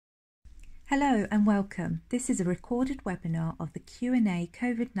Hello and welcome. This is a recorded webinar of the Q&A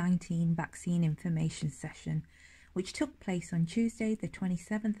COVID-19 vaccine information session, which took place on Tuesday, the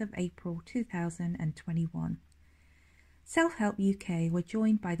 27th of April 2021. Self-Help UK were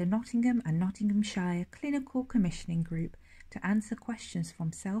joined by the Nottingham and Nottinghamshire Clinical Commissioning Group to answer questions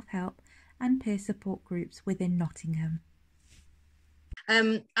from self-help and peer support groups within Nottingham.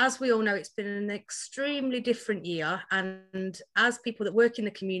 As we all know, it's been an extremely different year, and as people that work in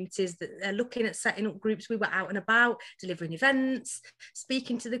the communities that are looking at setting up groups, we were out and about delivering events,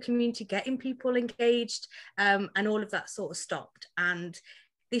 speaking to the community, getting people engaged, and all of that sort of stopped. And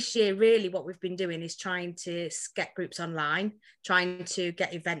this year, really what we've been doing is trying to get groups online, trying to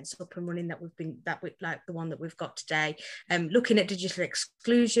get events up and running like the one that we've got today, looking at digital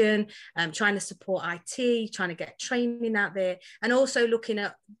exclusion, trying to support IT, trying to get training out there, and also looking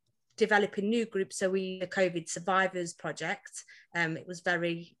at developing new groups. So the COVID Survivors Project, it was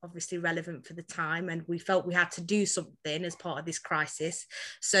very obviously relevant for the time, and we felt we had to do something as part of this crisis.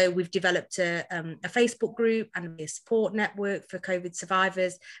 So we've developed a Facebook group and a support network for COVID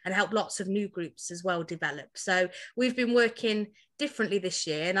survivors, and helped lots of new groups as well develop. So we've been working differently this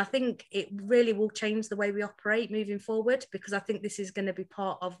year, and I think it really will change the way we operate moving forward, because I think this is going to be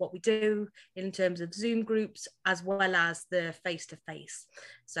part of what we do in terms of Zoom groups as well as the face-to-face.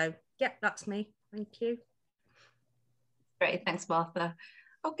 So yeah, that's me. Thank you. Great, thanks, Martha.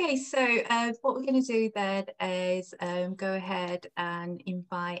 Okay, so what we're going to do then is go ahead and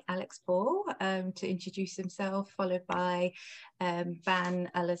invite Alex Ball to introduce himself, followed by Ban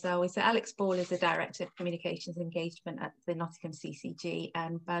Alazzawi. So Alex Ball is the Director of Communications Engagement at the Nottingham CCG,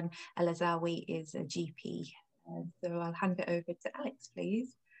 and Ban Alazzawi is a GP. So I'll hand it over to Alex,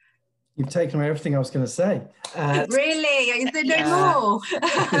 please. You've taken away everything I was going to say. Really? Is there no more?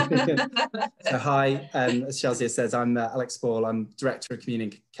 So hi, as Shazia says, I'm Alex Ball. I'm Director of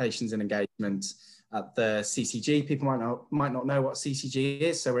Communications and Engagement at the CCG. People might not know what CCG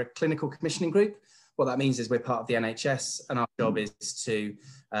is. So we're a clinical commissioning group. What that means is we're part of the NHS, and our job is to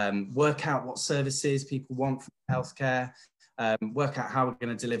work out what services people want from healthcare, work out how we're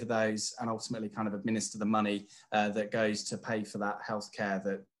going to deliver those, and ultimately kind of administer the money that goes to pay for that healthcare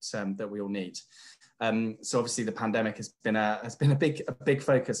that we all need. So obviously the pandemic has been a big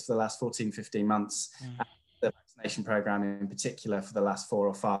focus for the last 14-15 months. The vaccination program in particular for the last 4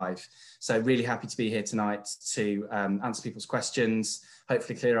 or 5. So really happy to be here tonight to answer people's questions,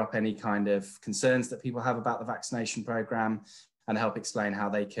 hopefully clear up any kind of concerns that people have about the vaccination program, and help explain how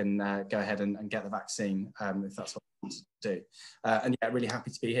they can go ahead and get the vaccine if that's what they want to do. And yeah, really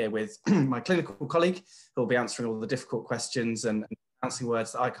happy to be here with my clinical colleague, who will be answering all the difficult questions and pronouncing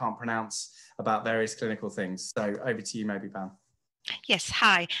words that I can't pronounce about various clinical things. So over to you, maybe, Ban. Yes,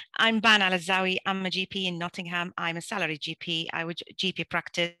 hi, I'm Ban Alazzawi. I'm a GP in Nottingham. I'm a salary GP. I would GP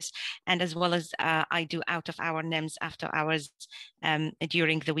practice, and as well as I do out-of-hour NEMS after hours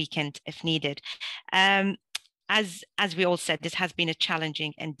during the weekend if needed. As we all said, this has been a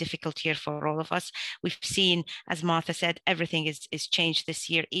challenging and difficult year for all of us. We've seen, as Martha said, everything is changed this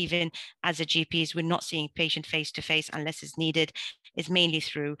year. Even as a GPs, we're not seeing patient face-to-face unless it's needed. It's mainly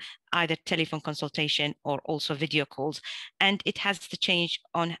through either telephone consultation or also video calls. And it has to change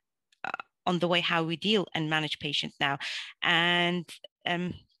on the way how we deal and manage patients now. And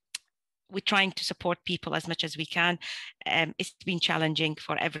we're trying to support people as much as we can. It's been challenging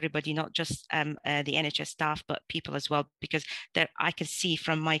for everybody, not just the NHS staff, but people as well, because I can see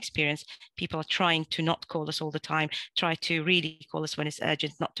from my experience, people are trying to not call us all the time, try to really call us when it's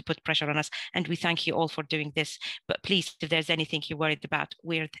urgent, not to put pressure on us. And we thank you all for doing this. But please, if there's anything you're worried about,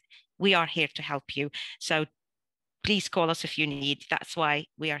 we are here to help you. So please call us if you need. That's why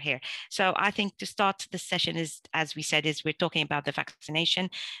we are here. So I think to start the session is, as we said, we're talking about the vaccination,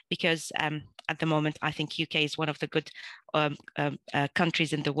 because at the moment, I think UK is one of the good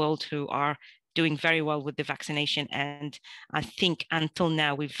countries in the world who are doing very well with the vaccination. And I think until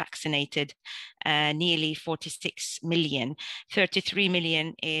now, we've vaccinated nearly 46 million. 33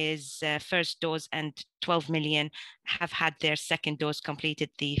 million is first dose, and 12 million have had their second dose, completed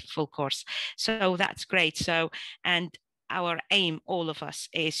the full course. So that's great. So, and our aim, all of us,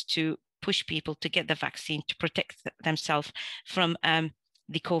 is to push people to get the vaccine to protect themselves from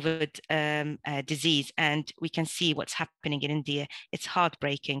the COVID disease. And we can see what's happening in India. It's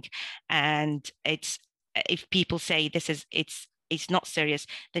heartbreaking. And if people say it's not serious,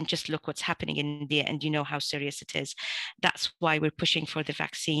 then just look what's happening in India, and you know how serious it is. That's why we're pushing for the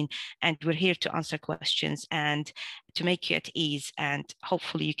vaccine, and we're here to answer questions and to make you at ease, and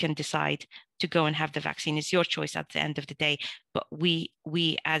hopefully you can decide to go and have the vaccine. It's your choice at the end of the day. But we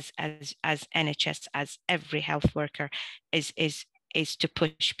as NHS, as every health worker, is is to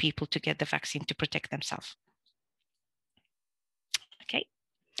push people to get the vaccine to protect themselves. Okay.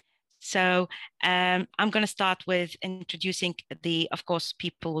 So I'm going to start with introducing of course,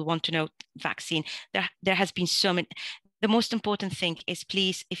 people will want to know vaccine. There has been so many. The most important thing is,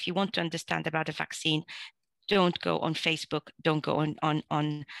 please, if you want to understand about a vaccine, don't go on Facebook, don't go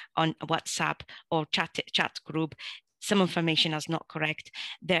on WhatsApp or chat group. Some information is not correct.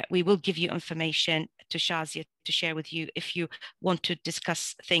 There, we will give you information to Shazia to share with you if you want to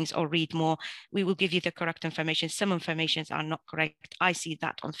discuss things or read more. We will give you the correct information. Some informations are not correct. I see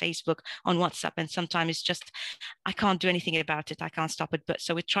that on Facebook, on WhatsApp, and sometimes it's just, I can't do anything about it. I can't stop it. But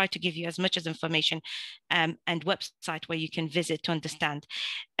so we try to give you as much as information and website where you can visit to understand.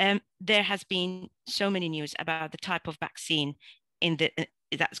 There has been so many news about the type of vaccine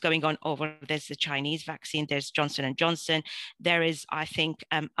that's going on over. There's the Chinese vaccine, there's Johnson & Johnson. There is, I think,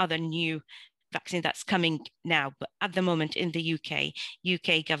 other new vaccine that's coming now. But at the moment in the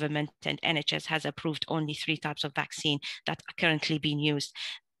UK government and NHS has approved only 3 types of vaccine that are currently being used.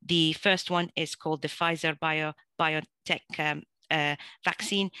 The first one is called the Pfizer BioNTech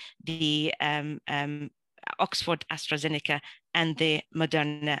vaccine, the Oxford AstraZeneca, and the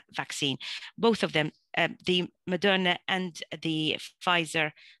Moderna vaccine. Both of them, the Moderna and the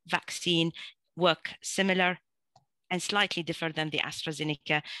Pfizer vaccine, work similar and slightly different than the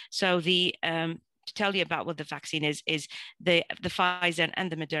AstraZeneca. So to tell you about what the vaccine is the Pfizer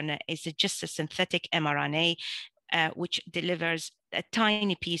and the Moderna is just a synthetic mRNA, which delivers a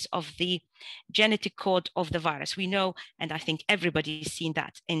tiny piece of the genetic code of the virus. We know, and I think everybody's seen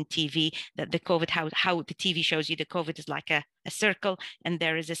that in TV, that the COVID, how the TV shows you the COVID is like a circle, and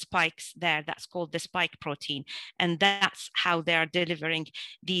there is a spikes there that's called the spike protein. And that's how they are delivering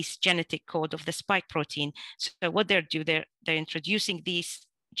these genetic code of the spike protein. So what they're introducing these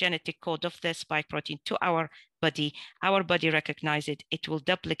genetic code of the spike protein to our body. Our body recognizes it. It will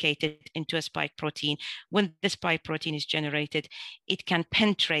duplicate it into a spike protein. When the spike protein is generated, it can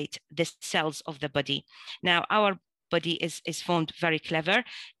penetrate the cells of the body. Now, our body is formed very clever,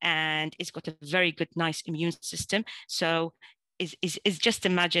 and it's got a very good, nice immune system. So is just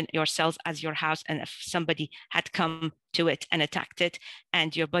imagine your cells as your house, and if somebody had come to it and attacked it,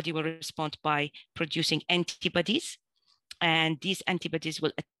 and your body will respond by producing antibodies. And these antibodies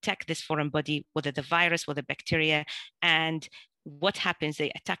will attack this foreign body, whether the virus or the bacteria. And what happens?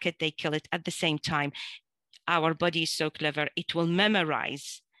 They attack it, they kill it at the same time. Our body is so clever, it will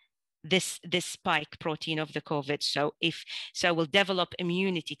memorize this spike protein of the COVID. So we'll develop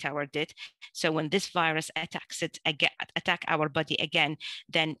immunity toward it. So when this virus attack our body again,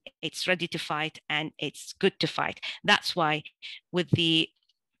 then it's ready to fight and it's good to fight. That's why with the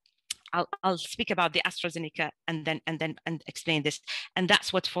I'll speak about the AstraZeneca and explain this. And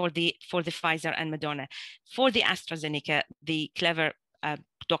that's what for the Pfizer and Moderna. For the AstraZeneca, the clever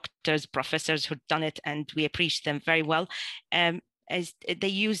doctors, professors who've done it, and we appreciate them very well, as they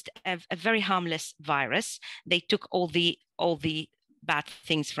used a very harmless virus. They took all the bad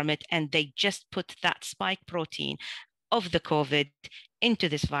things from it, and they just put that spike protein of the COVID into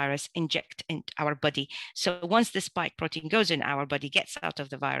this virus, inject into our body. So once the spike protein goes in our body, gets out of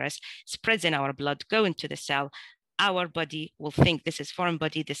the virus, spreads in our blood, go into the cell, our body will think this is foreign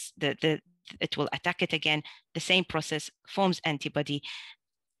body, it will attack it again, the same process, forms antibody.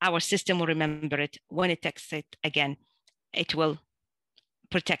 Our system will remember it. When it attacks it again, it will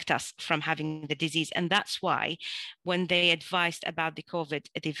protect us from having the disease. And that's why when they advised about the COVID,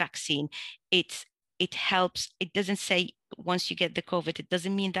 the vaccine, it helps. It doesn't say once you get the COVID, it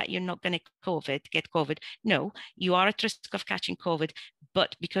doesn't mean that you're not going to get COVID. No, you are at risk of catching COVID,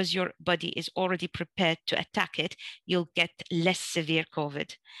 but because your body is already prepared to attack it, you'll get less severe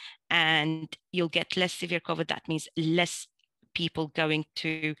COVID. And you'll get less severe COVID. That means less people going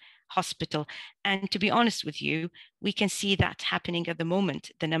to hospital. And to be honest with you, we can see that happening at the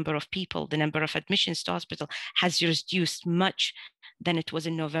moment. The number of people, the number of admissions to hospital has reduced much than it was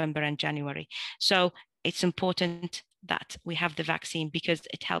in November and January. So it's important that we have the vaccine because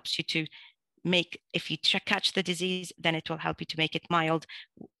it helps you to if you catch the disease, then it will help you to make it mild.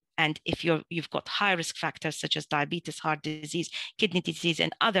 And if you've got high risk factors such as diabetes, heart disease, kidney disease,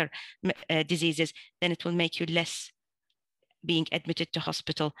 and other diseases, then it will make you less being admitted to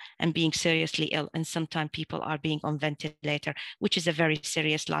hospital and being seriously ill. And sometimes people are being on ventilator, which is a very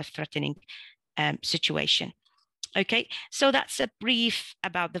serious life-threatening situation. Okay, so that's a brief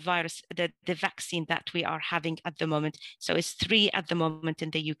about the virus, the vaccine that we are having at the moment. So it's 3 at the moment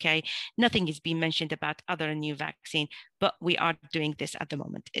in the UK. Nothing is being mentioned about other new vaccine, but we are doing this at the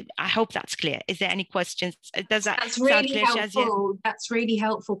moment. I hope that's clear. Is there any questions? Does that That's sound really clear, helpful. Shazia? That's really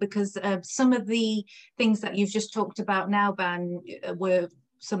helpful because some of the things that you've just talked about now, Ban, were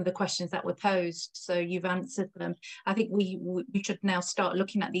some of the questions that were posed, so you've answered them. I think we should now start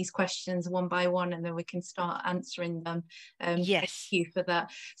looking at these questions one by one, and then we can start answering them. Yes. Thank you for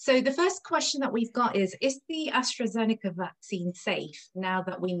that. So the first question that we've got is the AstraZeneca vaccine safe now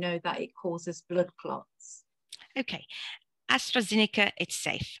that we know that it causes blood clots? Okay, AstraZeneca, it's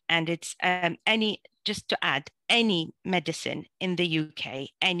safe, and it's just to add, any medicine in the UK,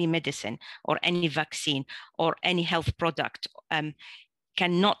 any medicine or any vaccine or any health product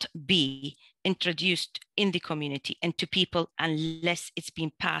cannot be introduced in the community and to people unless it's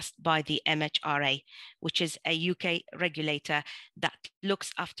been passed by the MHRA, which is a UK regulator that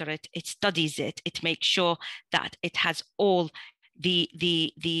looks after it, it studies it, it makes sure that it has all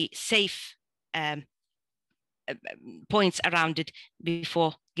the safe points around it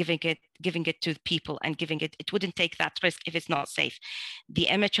before giving it to people and giving it. It wouldn't take that risk if it's not safe. The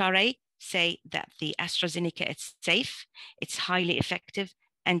MHRA say that the AstraZeneca is safe, it's highly effective,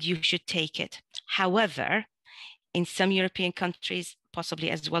 and you should take it. However, in some European countries,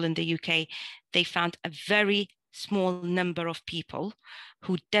 possibly as well in the UK, they found a very small number of people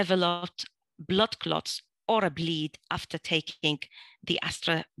who developed blood clots or a bleed after taking the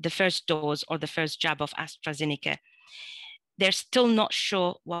first dose or the first jab of AstraZeneca. They're still not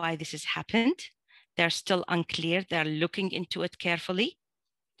sure why this has happened. They're still unclear. They're looking into it carefully.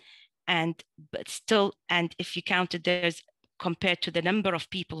 But still, and if you count it, there's, compared to the number of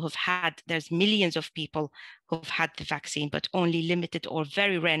people there's millions of people who've had the vaccine, but only limited or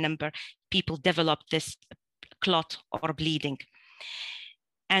very rare number people develop this clot or bleeding.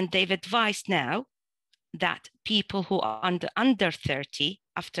 And they've advised now that people who are under 30,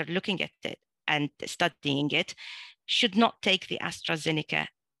 after looking at it and studying it, should not take the AstraZeneca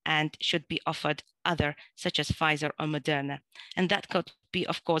and should be offered other, such as Pfizer or Moderna. And that could be,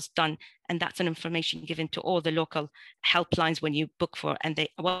 of course, done. And that's an information given to all the local helplines when you book for, and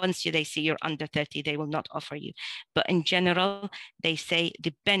once they see you're under 30, they will not offer you. But in general, they say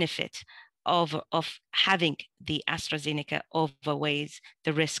the benefit of having the AstraZeneca overweighs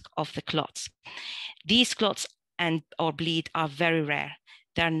the risk of the clots. These clots or bleed are very rare.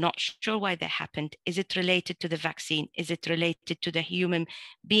 They're not sure why they happened. Is it related to the vaccine? Is it related to the human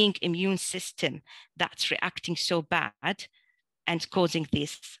being immune system that's reacting so bad and causing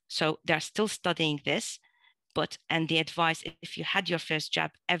this? So they're still studying this, and the advice, if you had your first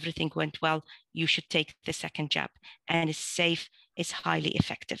jab, everything went well, you should take the second jab, and it's safe, it's highly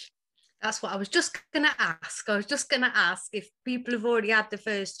effective. That's what I was just going to ask. I was just going to ask if people have already had the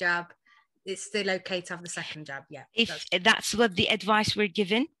first jab, it's still okay to have the second jab. Yeah, if that's what the advice we're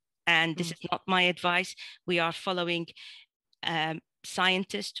given, and this is not my advice. We are following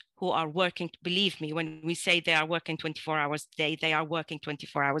scientists who are working. Believe me, when we say they are working 24 hours a day, they are working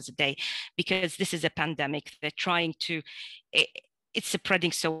 24 hours a day, because this is a pandemic. They're trying to it's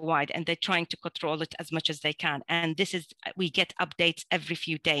spreading so wide, and they're trying to control it as much as they can. And we get updates every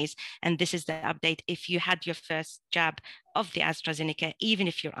few days, and this is the update. If you had your first jab of the AstraZeneca, even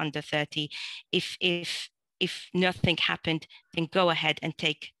if you're under 30, if nothing happened, then go ahead and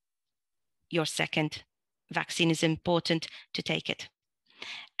take your second vaccine. Is important to take it.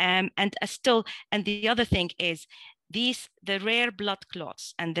 And the other thing is, the rare blood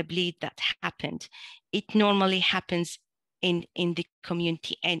clots and the bleed that happened, it normally happens in the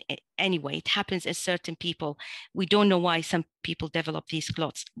community, and anyway, it happens in certain people. We don't know why some people develop these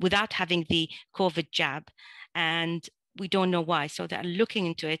clots without having the COVID jab, and we don't know why. So they're looking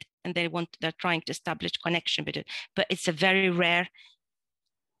into it, and they're trying to establish connection with it, but it's a very rare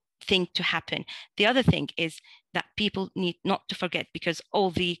thing to happen. The other thing is that people need not to forget, because all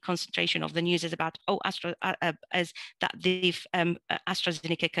the concentration of the news is about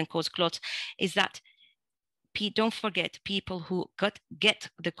AstraZeneca can cause clots, is that don't forget, people who get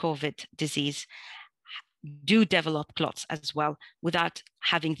the COVID disease do develop clots as well without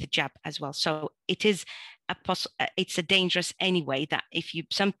having the jab as well. So it is it's a dangerous anyway, that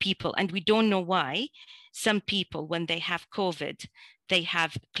some people, and we don't know why, some people, when they have COVID, they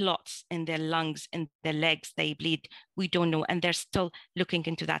have clots in their lungs, in their legs, they bleed. We don't know, and they're still looking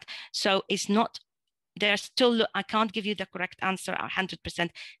into that. So I can't give you the correct answer 100%,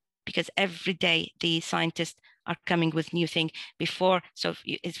 because every day the scientists are coming with new thing. So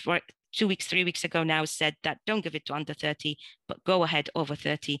it's for 2 weeks, 3 weeks ago now, said that don't give it to under 30, but go ahead over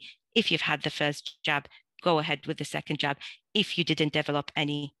 30. If you've had the first jab, go ahead with the second jab if you didn't develop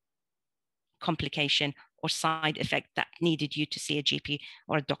any complication or side effect that needed you to see a GP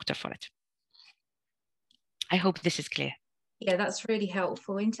or a doctor for it. I hope this is clear. Yeah, that's really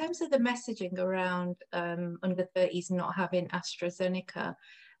helpful. In terms of the messaging around under 30s not having AstraZeneca,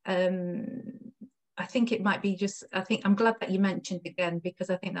 I think it might be just, I'm glad that you mentioned again,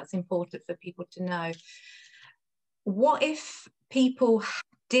 because I think that's important for people to know. What if people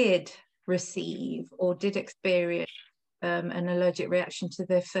did receive or did experience an allergic reaction to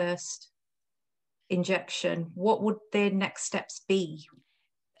their first injection? What would their next steps be?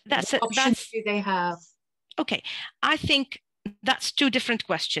 What options do they have? Okay, I think that's two different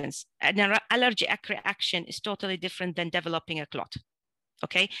questions. An allergic reaction is totally different than developing a clot.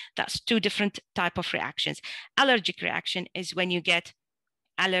 Okay, that's two different type of reactions. Allergic reaction is when you get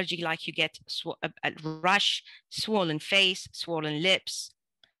allergy, like you get a rash, swollen face, swollen lips.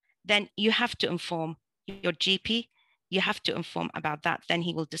 Then you have to inform your GP. You have to inform about that. Then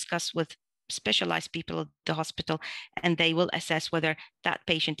he will discuss with specialized people at the hospital, and they will assess whether that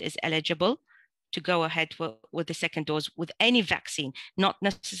patient is eligible to go ahead with the second dose with any vaccine, not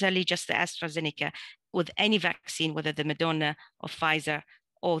necessarily just the AstraZeneca, with any vaccine, whether the Moderna or Pfizer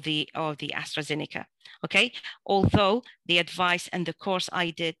or the AstraZeneca. Okay. Although the advice and the course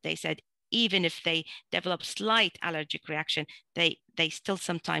I did, they said even if they develop slight allergic reaction, they still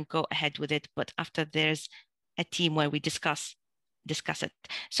sometimes go ahead with it. But after there's a team where we discuss it.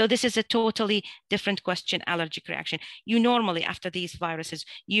 So this is a totally different question, allergic reaction. You normally, after these viruses,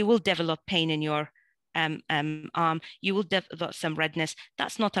 you will develop pain in your arm, you will develop some redness.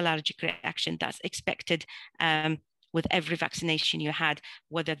 That's not allergic reaction, that's expected with every vaccination you had,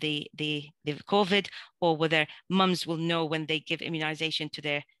 whether the COVID or whether mums will know when they give immunization to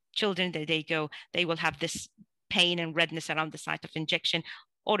their children that they will have this pain and redness around the site of injection,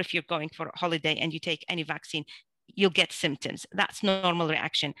 or if you're going for a holiday and you take any vaccine, you'll get symptoms. That's normal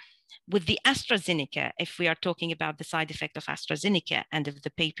reaction. With the AstraZeneca, if we are talking about the side effect of AstraZeneca, and if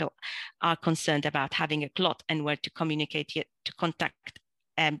the people are concerned about having a clot and where to communicate it, to contact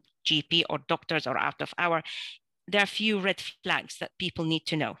GP or doctors or out of hour, there are a few red flags that people need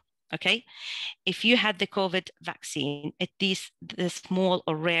to know. Okay, if you had the COVID vaccine, the small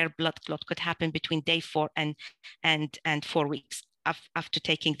or rare blood clot could happen between day 4 and 4 weeks after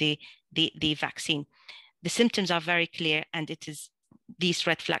taking the vaccine. The symptoms are very clear, and these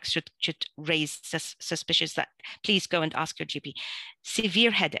red flags should raise suspicions that please go and ask your GP.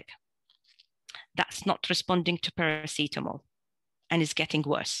 Severe headache that's not responding to paracetamol and is getting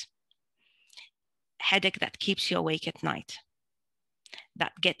worse. Headache that keeps you awake at night,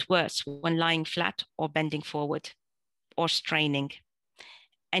 that get worse when lying flat or bending forward or straining.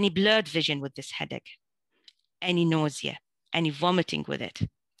 Any blurred vision with this headache, any nausea, any vomiting with it.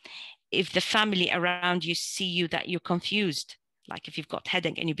 If the family around you see you that you're confused, like if you've got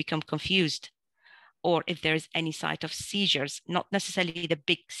headache and you become confused, or if there is any site of seizures, not necessarily the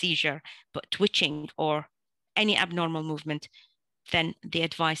big seizure, but twitching or any abnormal movement, then the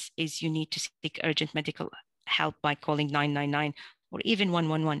advice is you need to seek urgent medical help by calling 999 or even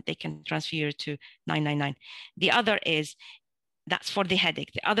 111. They can transfer you to 999. The other is, that's for the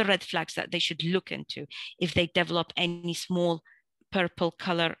headache. The other red flags that they should look into, if they develop any small purple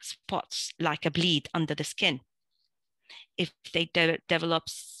color spots like a bleed under the skin, if they develop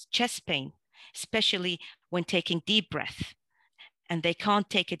chest pain, especially when taking deep breath and they can't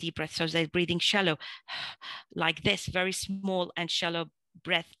take a deep breath, so they're breathing shallow like this, very small and shallow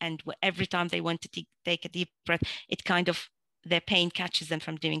breath, and every time they want to take a deep breath, it kind of, their pain catches them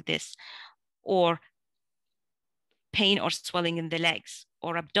from doing this, or pain or swelling in the legs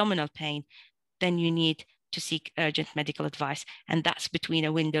or abdominal pain, then you need to seek urgent medical advice. And that's between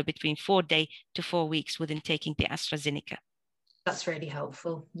a window between 4 days to 4 weeks within taking the AstraZeneca. That's really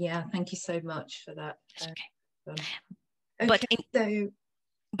helpful. Yeah, thank you so much for that. Okay. Okay,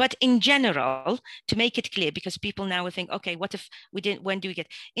 But in general, to make it clear, because people now will think, okay, what if we didn't, when do we get?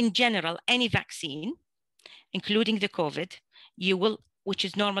 In general, any vaccine, including the COVID, you will, which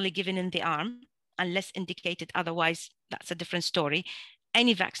is normally given in the arm, unless indicated otherwise, that's a different story.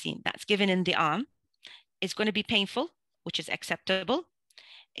 Any vaccine that's given in the arm is going to be painful, which is acceptable.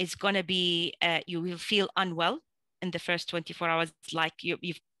 It's going to be, you will feel unwell in the first 24 hours, like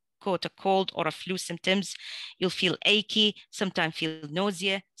you've caught a cold or a flu symptoms. You'll feel achy, sometimes feel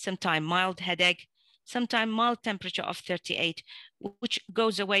nausea, sometimes mild headache, sometimes mild temperature of 38, which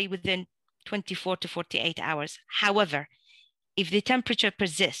goes away within 24 to 48 hours. However, if the temperature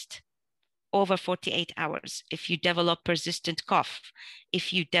persists over 48 hours, if you develop persistent cough,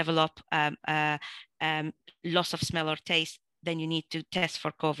 if you develop loss of smell or taste, then you need to test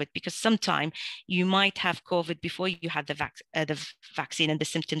for COVID, because sometime you might have COVID before you had the vaccine and the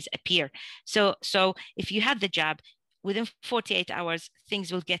symptoms appear. So if you had the jab, within 48 hours,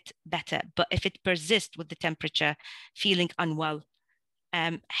 things will get better. But if it persists with the temperature, feeling unwell,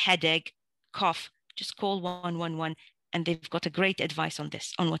 headache, cough, just call 111, and they've got a great advice on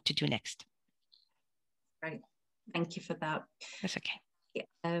this, on what to do next. Great, thank you for that. That's okay.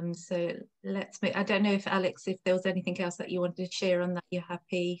 Yeah, so let's move. I don't know if Alex, if there was anything else that you wanted to share on that, you're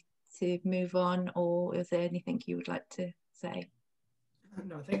happy to move on, or is there anything you would like to say?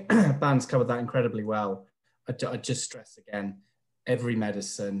 No, I think Ban's covered that incredibly well. I just stress again, every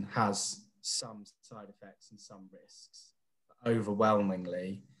medicine has some side effects and some risks. But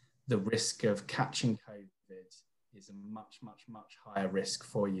overwhelmingly, the risk of catching COVID is a much, much, much higher risk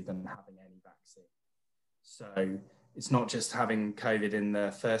for you than having any vaccine. So it's not just having COVID in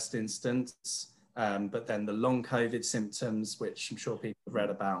the first instance, but then the long COVID symptoms, which I'm sure people have read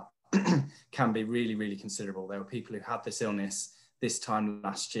about, can be really, really considerable. There were people who had this illness this time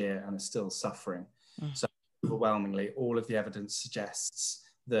last year and are still suffering. So overwhelmingly, all of the evidence suggests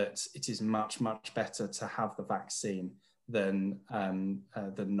that it is much, much better to have the vaccine than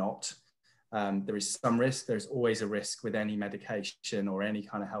not. There is some risk. There's always a risk with any medication or any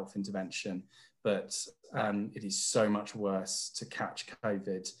kind of health intervention, but it is so much worse to catch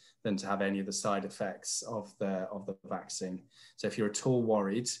COVID than to have any of the side effects of the vaccine. So if you're at all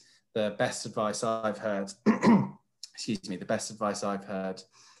worried, the best advice I've heard, the best advice I've heard,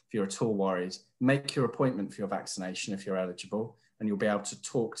 if you're at all worried, make your appointment for your vaccination if you're eligible, and you'll be able to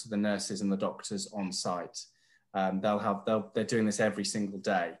talk to the nurses and the doctors on site. They're doing this every single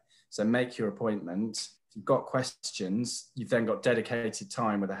day. So make your appointment. If you've got questions, you've then got dedicated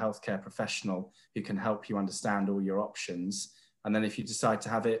time with a healthcare professional who can help you understand all your options. And then if you decide to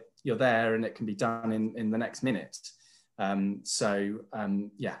have it, you're there and it can be done in the next minute. I'm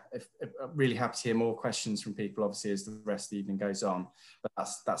really happy to hear more questions from people, obviously, as the rest of the evening goes on. But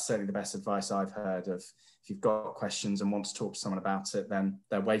that's certainly the best advice I've heard of. If you've got questions and want to talk to someone about it, then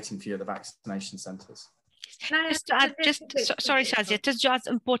they're waiting for you at the vaccination centres. Sorry, Shazia, just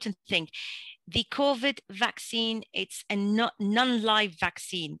an important thing. The COVID vaccine, it's a non-live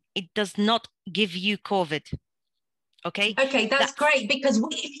vaccine. It does not give you COVID. Okay, that's great, because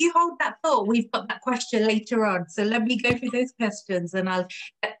if you hold that thought, we've got that question later on. So let me go through those questions and I'll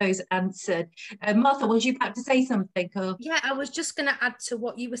get those answered. Martha, was you about to say something? Or? Yeah, I was just going to add to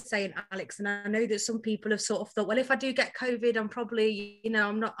what you were saying, Alex. And I know that some people have sort of thought, well, if I do get COVID, I'm probably,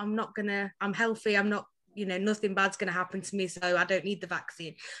 I'm healthy. I'm not, nothing bad's going to happen to me, so I don't need the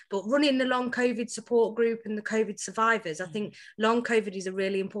vaccine. But running the long COVID support group and the COVID survivors, I think long COVID is a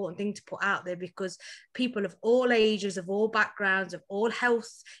really important thing to put out there, because people of all ages, of all backgrounds, of all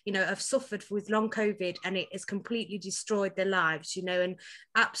health, have suffered with long COVID, and it has completely destroyed their lives, and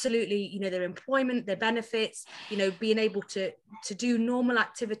absolutely, their employment, their benefits, being able to do normal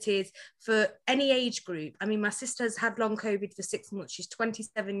activities for any age group. I mean, my sister's had long COVID for 6 months. She's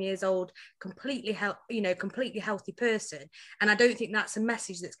 27 years old, completely healthy person. And I don't think that's a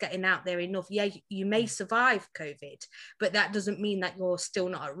message that's getting out there enough. Yeah, you may survive COVID, but that doesn't mean that you're still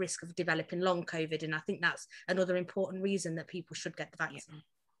not at risk of developing long COVID. And I think that's another important reason that people should get the vaccine.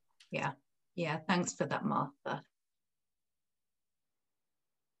 Yeah, thanks for that, Martha.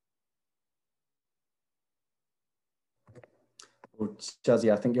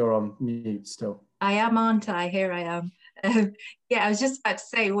 Shazia, I think you're on mute still. I am, aren't I? Here I am. I was just about to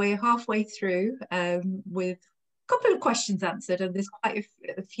say, we're halfway through with a couple of questions answered, and there's quite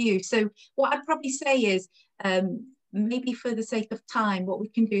a few. So what I'd probably say is, maybe for the sake of time, what we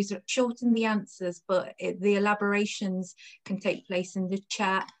can do is shorten the answers, but the elaborations can take place in the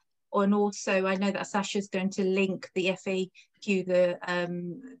chat. And also, I know that Sasha's going to link the FAQ,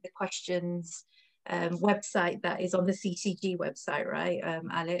 the questions website that is on the CCG website, right,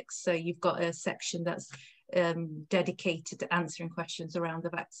 Alex? So you've got a section that's dedicated to answering questions around the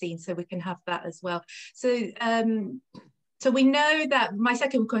vaccine, so we can have that as well. So we know that my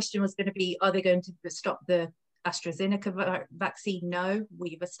second question was going to be, are they going to stop the AstraZeneca vaccine? No,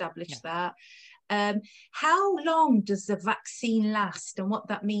 we've established that. How long does the vaccine last, and what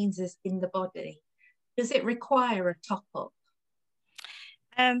that means is in the body? Does it require a top-up?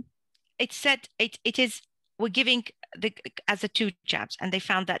 It said it is, we're giving as a 2 jabs, and they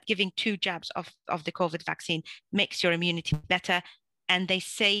found that giving 2 jabs of the COVID vaccine makes your immunity better. And they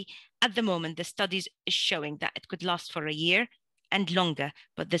say at the moment the studies is showing that it could last for a year and longer,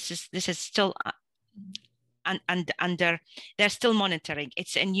 but this is still they're still monitoring.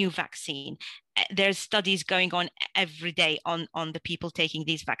 It's a new vaccine. There's studies going on every day on the people taking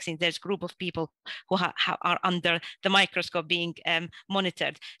these vaccines. There's a group of people who are under the microscope being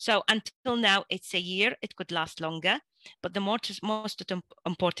monitored. So until now, it's a year. It could last longer. But the most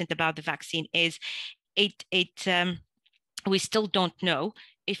important about the vaccine is we still don't know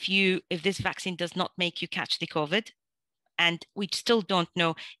if this vaccine does not make you catch the COVID. And we still don't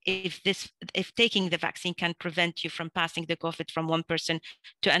know if taking the vaccine can prevent you from passing the COVID from one person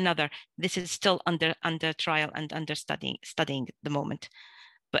to another. This is still under trial and under studying at the moment.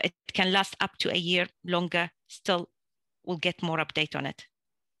 But it can last up to a year longer. Still, we'll get more update on it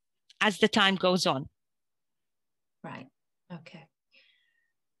as the time goes on. Right. Okay.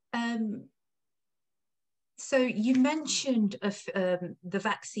 So you mentioned the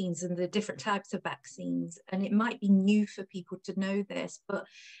vaccines and the different types of vaccines, and it might be new for people to know this, but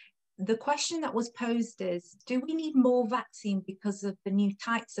the question that was posed is, do we need more vaccine because of the new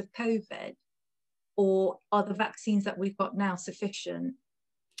types of COVID, or are the vaccines that we've got now sufficient?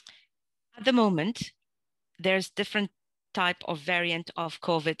 At the moment, there's different type of variant of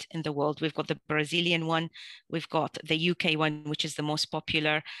COVID in the world. We've got the Brazilian one, we've got the UK one, which is the most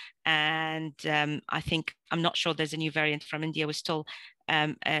popular, and I'm not sure there's a new variant from India. We're still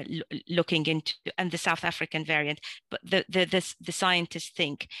looking into, and the South African variant. But the scientists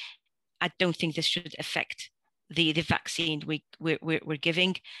think, I don't think this should affect the vaccine we're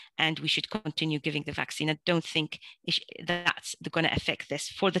giving, and we should continue giving the vaccine. I don't think that's going to affect this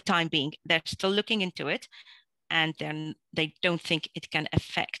for the time being. They're still looking into it, and then they don't think it can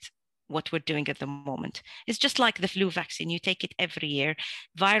affect what we're doing at the moment. It's just like the flu vaccine. You take it every year.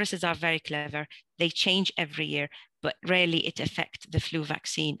 Viruses are very clever. They change every year, but rarely it affects the flu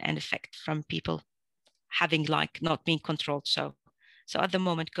vaccine and affect from people having not being controlled. So at the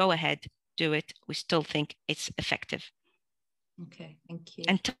moment, go ahead, do it. We still think it's effective. Okay, thank you.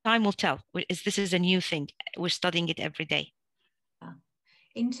 And time will tell. This is a new thing. We're studying it every day.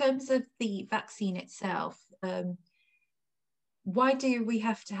 In terms of the vaccine itself, why do we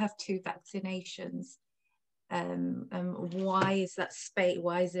have to have 2 vaccinations? Why is that space?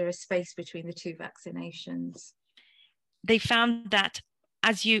 Why is there a space between the 2 vaccinations? They found that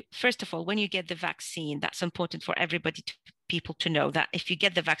first of all, when you get the vaccine, that's important for people to know that if you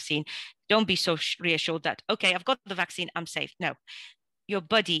get the vaccine, don't be so reassured that, okay, I've got the vaccine, I'm safe. No, your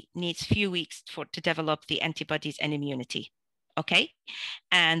body needs few weeks to develop the antibodies and immunity. Okay,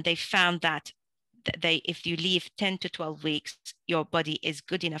 and they found that if you leave 10 to 12 weeks, your body is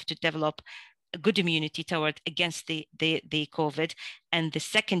good enough to develop a good immunity against the COVID, and the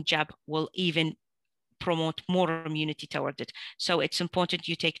second jab will even promote more immunity toward it. So it's important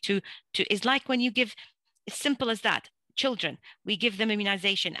you take two. It's like when you give, it's simple as that. Children, we give them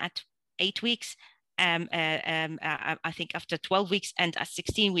immunization at 8 weeks. I think after 12 weeks and at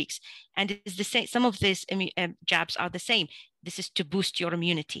 16 weeks. And it's the same. Some of these jabs are the same. This is to boost your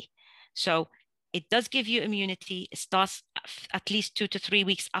immunity. So it does give you immunity. It starts at least 2 to 3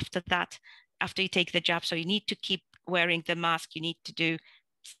 weeks after that, after you take the jab. So you need to keep wearing the mask. You need to do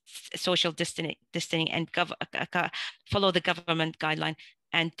social distancing and follow the government guideline.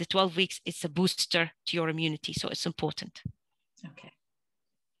 And the 12 weeks is a booster to your immunity. So it's important. Okay.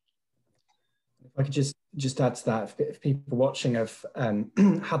 If I could just add to that, if people watching have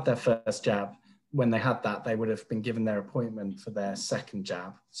had their first jab, when they had that, they would have been given their appointment for their second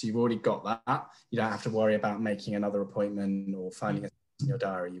jab. So you've already got that. You don't have to worry about making another appointment or finding it in your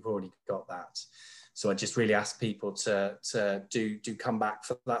diary. You've already got that. So I just really ask people to do come back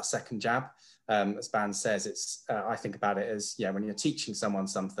for that second jab. As Ban says, it's I think about it as, when you're teaching someone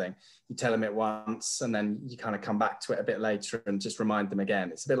something, you tell them it once and then you kind of come back to it a bit later and just remind them again.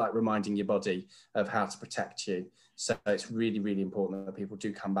 It's a bit like reminding your body of how to protect you. So it's really, really important that people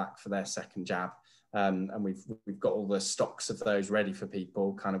do come back for their second jab. And we've got all the stocks of those ready for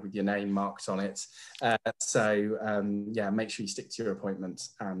people, kind of with your name marked on it. Make sure you stick to your appointment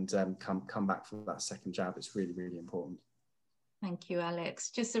and come back for that second jab. It's really, really important. Thank you, Alex.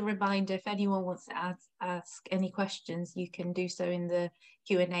 Just a reminder, if anyone wants to ask any questions, you can do so in the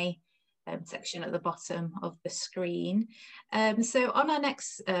Q&A section at the bottom of the screen. So on our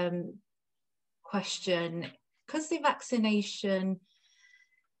next question, because the vaccination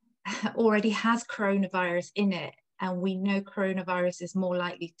already has coronavirus in it, and we know coronavirus is more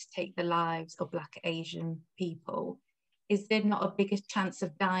likely to take the lives of Black Asian people, is there not a bigger chance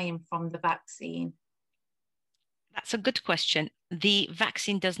of dying from the vaccine? That's a good question. The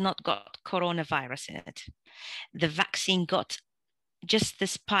vaccine does not got coronavirus in it. The vaccine got just the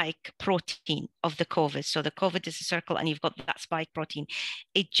spike protein of the COVID. So the COVID is a circle and you've got that spike protein.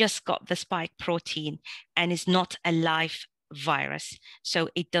 It just got the spike protein and is not a live virus. So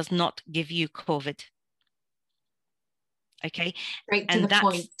it does not give you COVID. Okay. Straight to the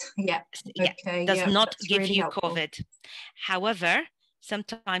point. Yeah. Okay. Does not give really you helpful. COVID. However,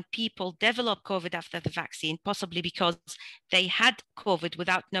 sometimes people develop COVID after the vaccine, possibly because they had COVID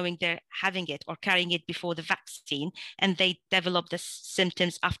without knowing they're having it or carrying it before the vaccine, and they develop the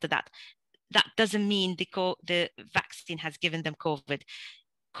symptoms after that. That doesn't mean the vaccine has given them COVID.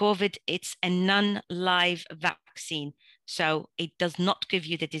 COVID, it's a non-live vaccine. So it does not give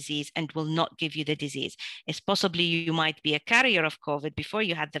you the disease and will not give you the disease. It's possibly you might be a carrier of COVID before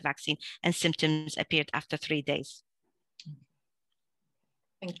you had the vaccine and symptoms appeared after 3 days.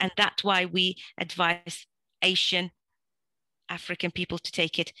 And that's why we advise Asian, African people to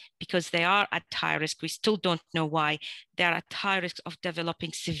take it, because they are at high risk. We still don't know why. They're at high risk of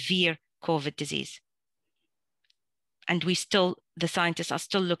developing severe COVID disease. And the scientists are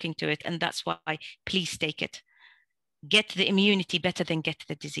still looking to it. And that's why, please take it. Get the immunity better than get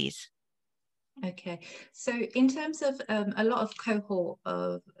the disease. Okay, so in terms of a lot of the cohort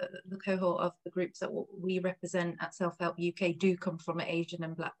of the groups that we represent at Self Help UK do come from an Asian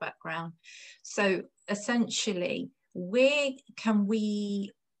and Black background. So essentially, where can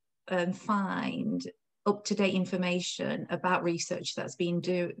we find up-to-date information about research that's being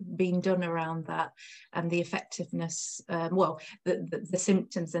done around that and the effectiveness, the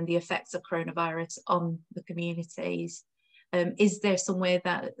symptoms and the effects of coronavirus on the communities? Is there somewhere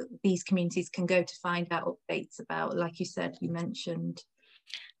that these communities can go to find out updates about, like you said, you mentioned?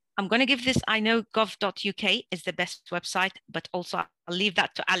 I'm going to give this, I know gov.uk is the best website, but also I'll leave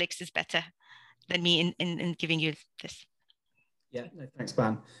that to Alex, is better than me in giving you this. Yeah, no, thanks,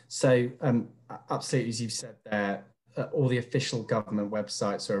 Ban. So absolutely, as you've said there, all the official government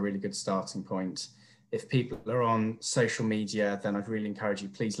websites are a really good starting point. If people are on social media, then I'd really encourage you,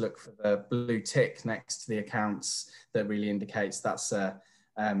 please look for the blue tick next to the accounts that really indicates that's a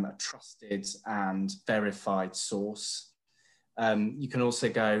trusted and verified source. You can also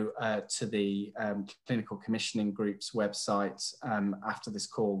go to the Clinical Commissioning Group's website. After this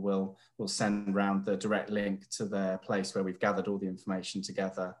call, we'll send around the direct link to the place where we've gathered all the information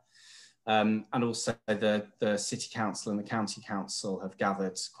together. And also the City Council and the County Council have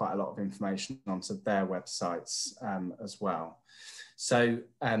gathered quite a lot of information onto their websites as well. So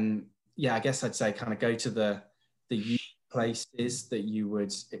yeah, I guess I'd say kind of go to the places that you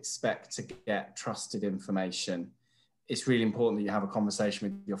would expect to get trusted information. It's really important that you have a conversation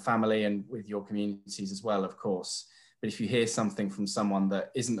with your family and with your communities as well, of course. But if you hear something from someone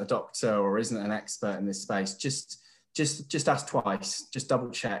that isn't a doctor or isn't an expert in this space, just ask twice, just double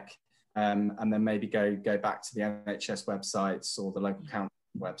check, and then maybe go back to the NHS websites or the local council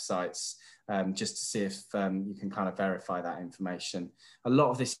websites, just to see if you can kind of verify that information. A lot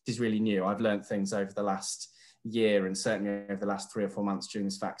of this is really new. I've learned things over the last year and certainly over the last 3 or 4 months during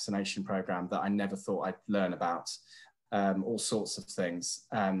this vaccination program that I never thought I'd learn about. All sorts of things.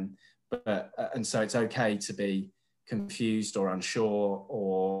 And so it's okay to be confused or unsure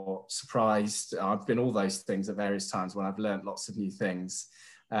or surprised. I've been all those things at various times when I've learned lots of new things.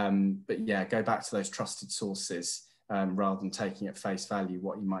 But yeah, go back to those trusted sources rather than taking at face value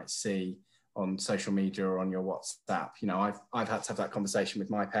what you might see on social media or on your WhatsApp. You know, I've had to have that conversation with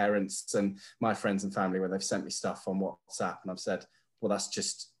my parents and my friends and family where they've sent me stuff on WhatsApp and I've said, well, it's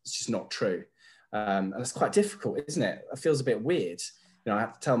just not true. And it's quite difficult, isn't it? It feels a bit weird. You know, I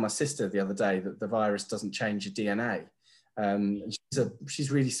had to tell my sister the other day that the virus doesn't change your DNA.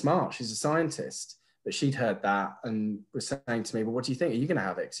 She's really smart. She's a scientist, but she'd heard that and was saying to me, well, what do you think? Are you going to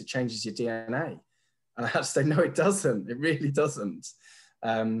have it? Because it changes your DNA. And I had to say, no, it doesn't. It really doesn't.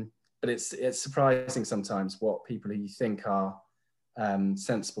 But it's surprising sometimes what people who you think are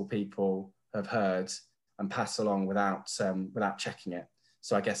sensible people have heard and pass along without checking it.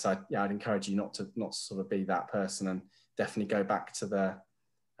 So I guess I'd encourage you not to sort of be that person and definitely go back to the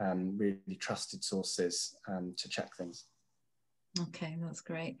really trusted sources to check things. Okay, that's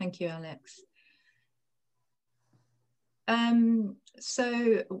great. Thank you, Alex.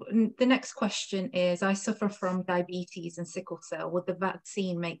 So the next question is, I suffer from diabetes and sickle cell. Would the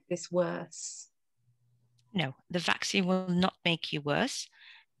vaccine make this worse? No, the vaccine will not make you worse,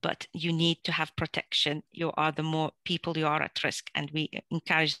 but you need to have protection. You are the more people you are at risk, and we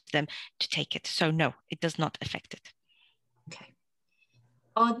encourage them to take it. So no, it does not affect it. Okay.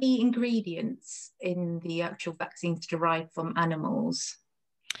 Are the ingredients in the actual vaccines derived from animals?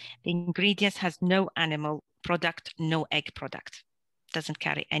 The ingredients has no animal product, no egg product. Doesn't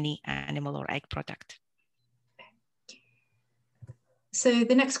carry any animal or egg product. So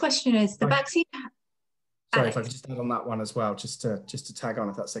the next question is the vaccine. Sorry, if I could just add on that one as well, just to tag on,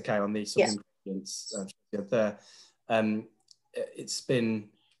 if that's okay, on these sort of ingredients. It's been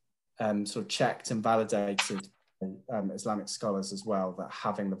sort of checked and validated by Islamic scholars as well, that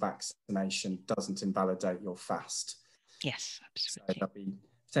having the vaccination doesn't invalidate your fast. Yes, absolutely. So there'll be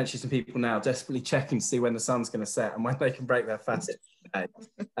potentially some people now desperately checking to see when the sun's going to set and when they can break their fast.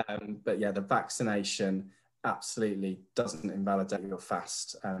 But yeah, the vaccination absolutely doesn't invalidate your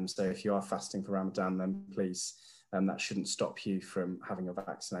fast. So if you are fasting for Ramadan, then please, that shouldn't stop you from having a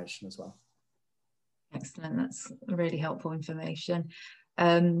vaccination as well. Excellent, that's really helpful information.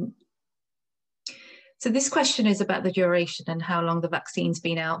 So this question is about the duration and how long the vaccine's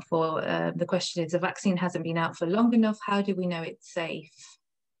been out for. The question is, the vaccine hasn't been out for long enough. How do we know it's safe?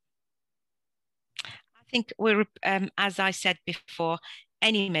 I think we're, as I said before,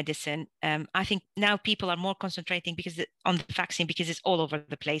 any medicine, I think now people are more concentrating on the vaccine because it's all over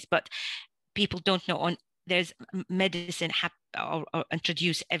the place, but people don't know there's medicine or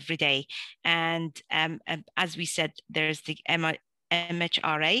introduced every day. And as we said, there's the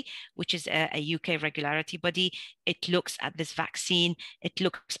MHRA, which is a UK regularity body. It looks at this vaccine, it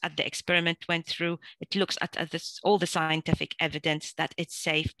looks at the experiment went through, it looks at all the scientific evidence that it's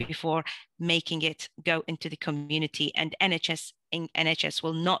safe before making it go into the community. And NHS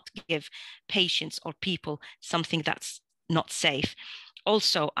will not give patients or people something that's not safe.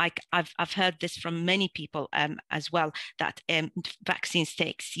 Also, I've heard this from many people as well, that vaccines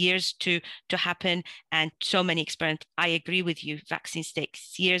takes years to happen, and so many experiments. I agree with you. Vaccines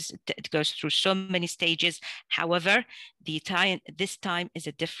takes years. It goes through so many stages. However, this time is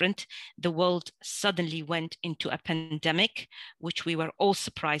a different. The world suddenly went into a pandemic, which we were all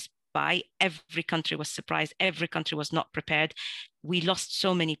surprised by. Every country was surprised. Every country was not prepared. We lost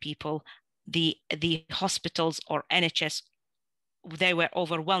so many people. The hospitals or NHS, they were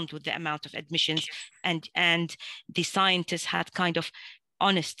overwhelmed with the amount of admissions, and the scientists had kind of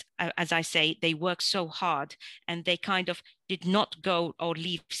honest, as I say, they worked so hard, and they kind of did not go or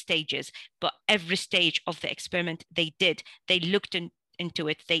leave stages, but every stage of the experiment they looked into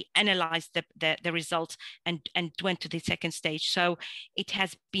it, they analyzed the results and went to the second stage. So it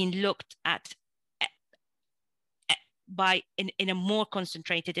has been looked at in a more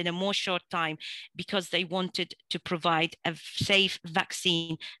concentrated, in a more short time, because they wanted to provide a safe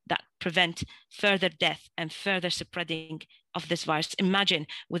vaccine that prevent further death and further spreading of this virus. Imagine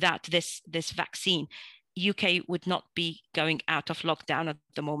without this vaccine, UK would not be going out of lockdown at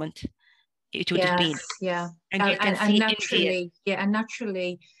the moment. It would have been. Yeah. And you can see naturally, and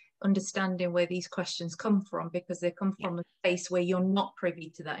naturally understanding where these questions come from, because they come from a space where you're not privy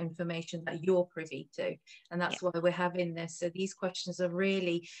to that information that you're privy to, and that's why we're having this. So these questions are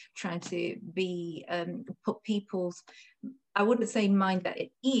really trying to be put people's, I wouldn't say mind at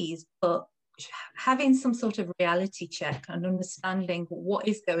ease, but having some sort of reality check and understanding what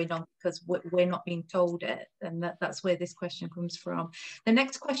is going on, because we're not being told it, and that's where this question comes from. The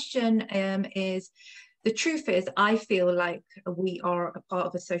next question is, the truth is, I feel like we are a part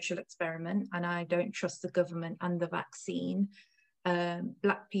of a social experiment, and I don't trust the government and the vaccine.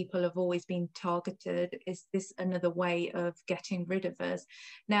 Black people have always been targeted. Is this another way of getting rid of us?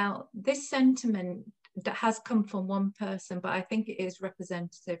 Now, this sentiment that has come from one person, but I think it is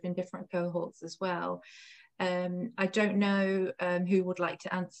representative in different cohorts as well. I don't know who would like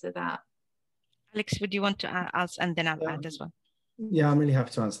to answer that. Alex, would you want to ask, and then I'll add as well? Yeah, I'm really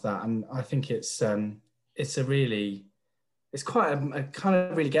happy to answer that, and I think it's quite it kind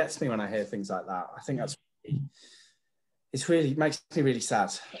of really gets me when I hear things like that. I think that's it makes me really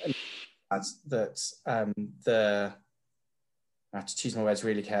sad that I have to choose my words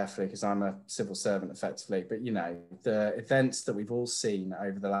really carefully because I'm a civil servant effectively, but you know, the events that we've all seen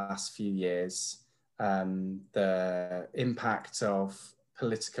over the last few years, the impact of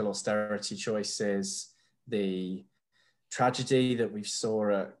political austerity choices, the tragedy that we saw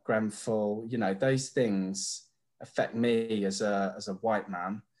at Grenfell, you know, those things affect me as a white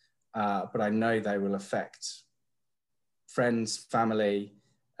man, but I know they will affect friends, family,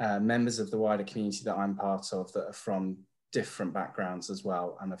 members of the wider community that I'm part of that are from different backgrounds as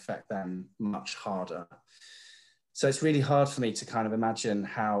well, and affect them much harder. So it's really hard for me to kind of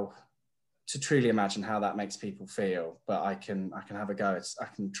truly imagine how that makes people feel, but I can have a go. I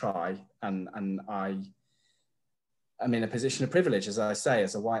can try, and I'm in a position of privilege, as I say,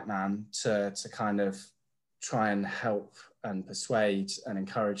 as a white man, to kind of try and help and persuade and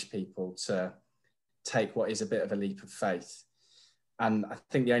encourage people to take what is a bit of a leap of faith. And I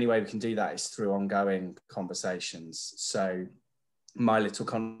think the only way we can do that is through ongoing conversations. So my little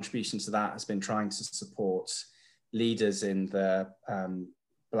contribution to that has been trying to support leaders in the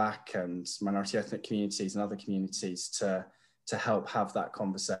Black and minority ethnic communities and other communities to help have that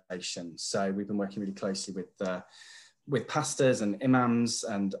conversation. So we've been working really closely with pastors and imams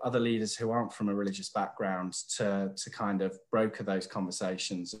and other leaders who aren't from a religious background to kind of broker those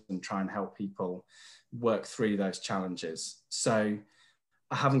conversations and try and help people work through those challenges. So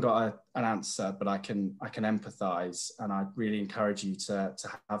I haven't got an answer, but I can empathise, and I really encourage you to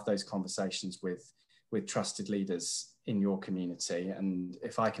have those conversations with trusted leaders in your community. And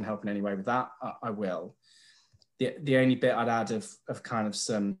if I can help in any way with that, I will. The only bit I'd add of kind of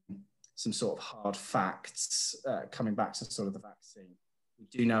some sort of hard facts, coming back to sort of the vaccine. We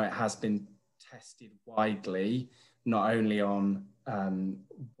do know it has been tested widely, not only on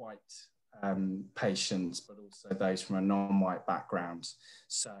white patients, but also those from a non-white background.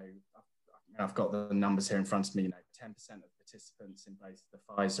 So I've got the numbers here in front of me. 10% of participants in both the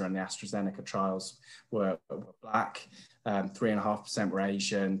Pfizer and the AstraZeneca trials were Black, 3.5% were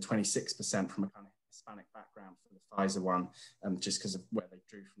Asian, 26% from a kind of Hispanic background for the Pfizer one, just because of where they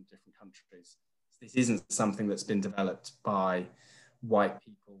drew from different countries. So this isn't something that's been developed by white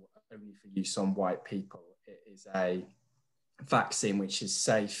people only for use on white people. It is a vaccine which is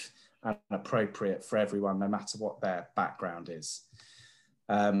safe and appropriate for everyone, no matter what their background is.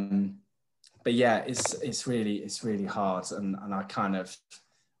 But yeah, it's really hard, and I kind of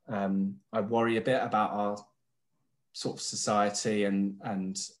I worry a bit about our sort of society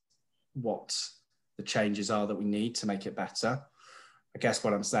and what the changes are that we need to make it better. I guess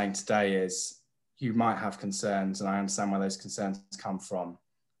what I'm saying today is you might have concerns, and I understand where those concerns come from.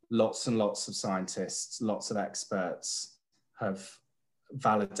 Lots and lots of scientists, lots of experts have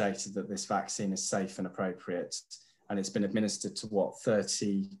validated that this vaccine is safe and appropriate, and it's been administered to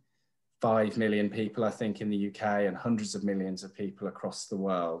 35 million people, I think, in the UK, and hundreds of millions of people across the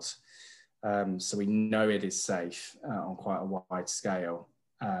world. So we know it is safe on quite a wide scale.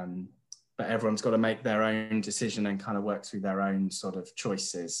 But everyone's got to make their own decision and kind of work through their own sort of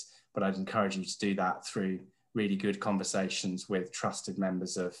choices. But I'd encourage you to do that through really good conversations with trusted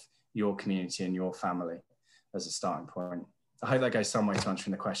members of your community and your family as a starting point. I hope that goes some way to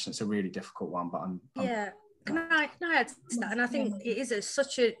answering the question. It's a really difficult one, but Can I add to that? And I think it is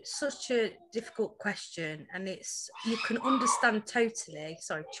such a difficult question, and you can understand totally.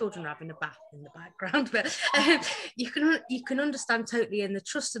 Sorry, children are having a bath in the background, but you can understand totally in the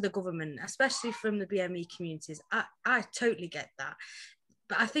trust of the government, especially from the BME communities. I totally get that,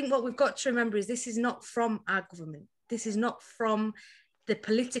 but I think what we've got to remember is this is not from our government. This is not from the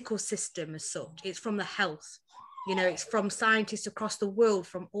political system as such. It's from the health. It's from scientists across the world,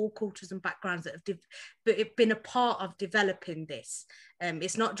 from all cultures and backgrounds that have been a part of developing this.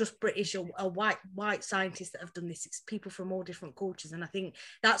 It's not just British or white scientists that have done this. It's people from all different cultures. And I think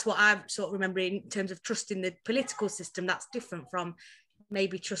that's what I sort of remember in terms of trusting the political system. That's different from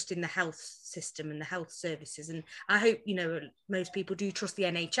maybe trusting the health system and the health services. And I hope, most people do trust the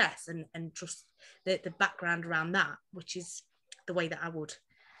NHS and trust the background around that, which is the way that I would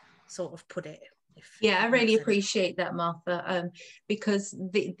sort of put it. Yeah, I really appreciate that, Martha, because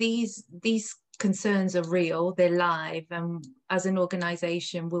these concerns are real, they're live, and as an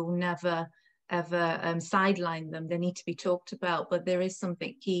organisation we'll never ever sideline them. They need to be talked about, but there is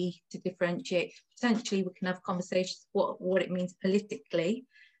something key to differentiate. Potentially we can have conversations what it means politically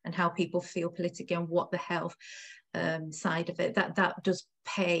and how people feel politically, and what the health side of it, that does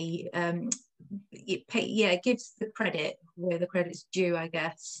pay. It gives the credit where the credit's due, I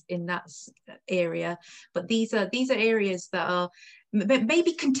guess, in that area. But these are areas that are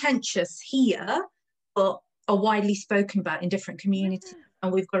maybe contentious here, but are widely spoken about in different communities,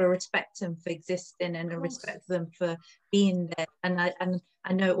 and we've got to respect them for existing and respect them for being there. And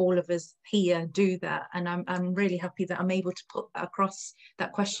I know all of us here do that, and I'm really happy that I'm able to put that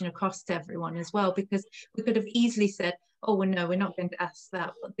question across to everyone as well, because we could have easily said, oh well, no, we're not going to ask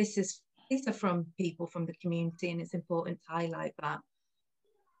that, but these are from people from the community, and it's important to highlight that.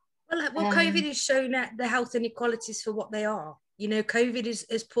 Well, COVID has shown the health inequalities for what they are. COVID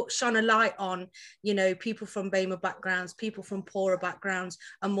has shone a light on, people from BAME backgrounds, people from poorer backgrounds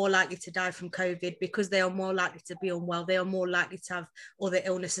are more likely to die from COVID because they are more likely to be unwell. They are more likely to have other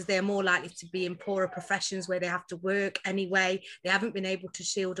illnesses. They are more likely to be in poorer professions where they have to work anyway. They haven't been able to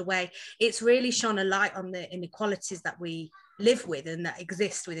shield away. It's really shone a light on the inequalities that we live with and that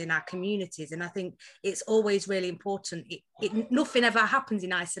exist within our communities. And I think it's always really important. Nothing ever happens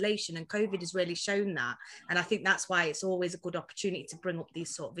in isolation, and COVID has really shown that. And I think that's why it's always a good opportunity to bring up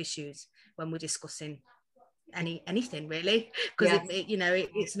these sort of issues when we're discussing anything really, because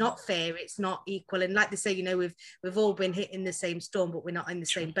it's not fair, it's not equal. And like they say, we've all been hit in the same storm, but we're not in the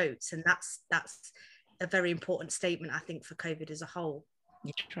same boats. And that's a very important statement, I think, for COVID as a whole.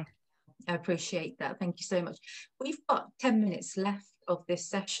 Yeah, sure. I appreciate that. Thank you so much. We've got 10 minutes left of this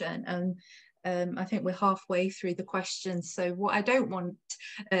session, and I think we're halfway through the questions. So what I don't want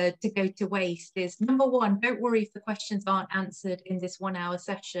to go to waste is, number one, don't worry if the questions aren't answered in this 1 hour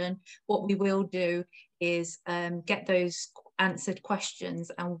session. What we will do is get those answered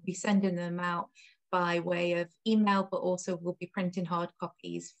questions, and we'll be sending them out by way of email, but also we'll be printing hard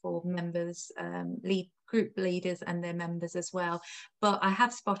copies for members, group leaders and their members as well. But I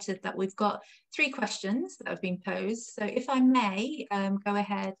have spotted that we've got 3 questions that have been posed. So if I may go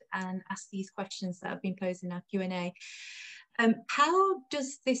ahead and ask these questions that have been posed in our Q&A. How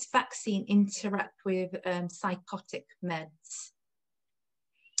does this vaccine interact with psychotic meds?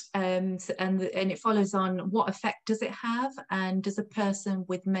 And it follows on, what effect does it have? And does a person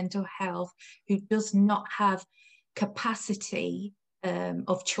with mental health who does not have capacity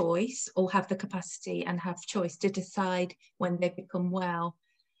of choice, or have the capacity and have choice to decide when they become well?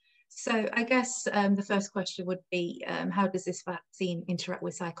 So I guess the first question would be, how does this vaccine interact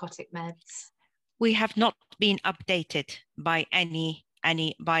with psychotic meds? We have not been updated by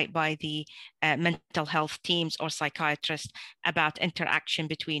by the mental health teams or psychiatrists about interaction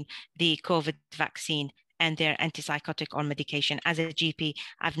between the COVID vaccine and their antipsychotic or medication. As a GP,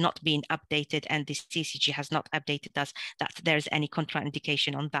 I've not been updated, and the CCG has not updated us that there's any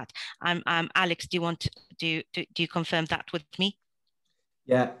contraindication on that. Alex, do you want do you confirm that with me?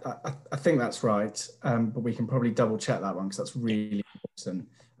 Yeah, I think that's right, but we can probably double check that one, because that's really important.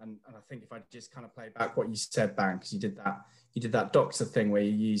 And I think if I just kind of play back what you said, Ban, because you did that doctor thing where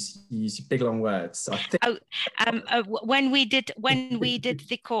you use big long words. So I think when we did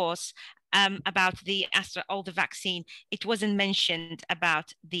the course about the vaccine, it wasn't mentioned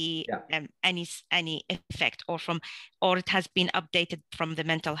about the any effect, or it has been updated from the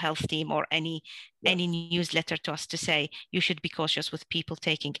mental health team or any newsletter to us to say you should be cautious with people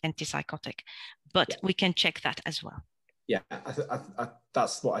taking antipsychotic, but we can check that as well. Yeah,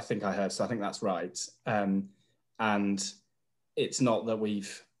 that's what I think I heard. So I think that's right. And it's not that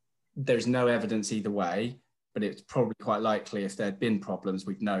there's no evidence either way, but it's probably quite likely if there'd been problems,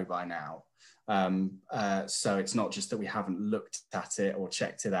 we'd know by now. So it's not just that we haven't looked at it or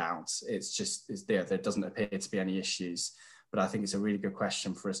checked it out. It's just there doesn't appear to be any issues. But I think it's a really good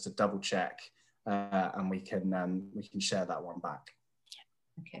question for us to double check, and we can share that one back.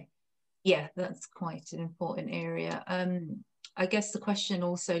 Okay. Yeah, that's quite an important area. I guess the question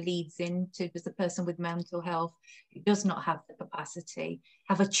also leads into, does the person with mental health who does not have the capacity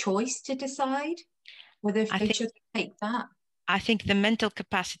have a choice to decide whether they should take that? I think the Mental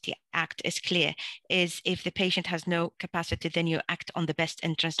Capacity Act is clear, is if the patient has no capacity, then you act on the best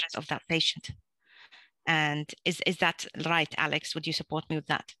interests of that patient. And is that right, Alex? Would you support me with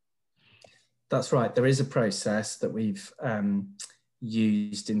that? That's right. There is a process that we've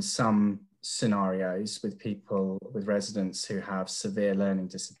used in some scenarios with residents who have severe learning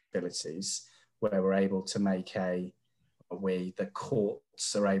disabilities, where we're able to make the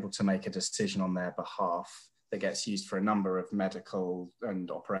courts are able to make a decision on their behalf that gets used for a number of medical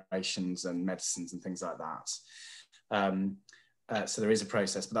and operations and medicines and things like that. So there is a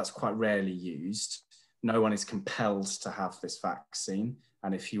process, but that's quite rarely used. No one is compelled to have this vaccine.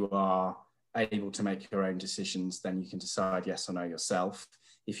 And if you are able to make your own decisions, then you can decide yes or no yourself.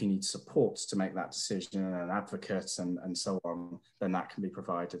 If you need support to make that decision, and an advocate and so on, then that can be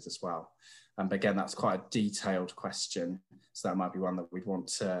provided as well. But again, that's quite a detailed question. So that might be one that we'd want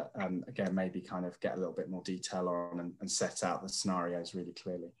to, again, maybe kind of get a little bit more detail on and set out the scenarios really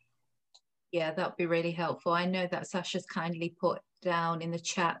clearly. Yeah, that would be really helpful. I know that Sasha's kindly put down in the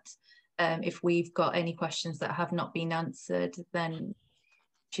chat, if we've got any questions that have not been answered, then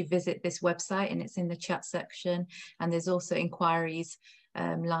to visit this website, and it's in the chat section. And there's also inquiries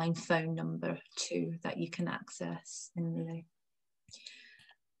line phone number too that you can access in the.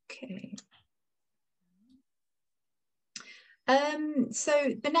 Okay.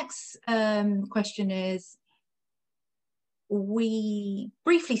 So the next question is, we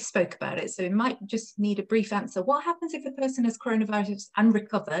briefly spoke about it, so it might just need a brief answer. What happens if a person has coronavirus and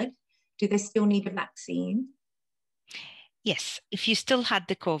recovered? Do they still need a vaccine? Yes, if you still had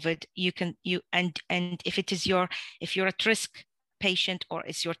the COVID, and if you're at risk patient, or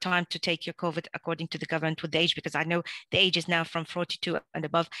it's your time to take your COVID according to the government with the age, because I know the age is now from 42 and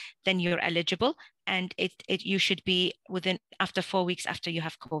above, then you're eligible, and you should be after 4 weeks after you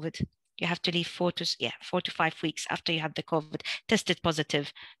have COVID. You have to leave 4 to 5 weeks after you have the COVID tested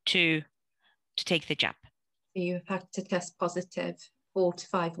positive to take the jab. So you have to test positive 4 to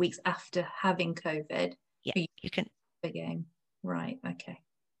 5 weeks after having COVID. Yeah, you can. Again, right? Okay.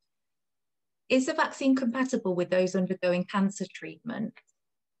 Is the vaccine compatible with those undergoing cancer treatment?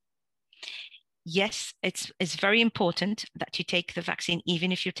 Yes, it's very important that you take the vaccine,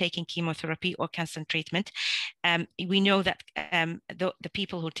 even if you're taking chemotherapy or cancer treatment. We know that the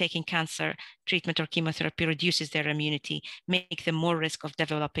people who are taking cancer treatment or chemotherapy reduces their immunity, make them more risk of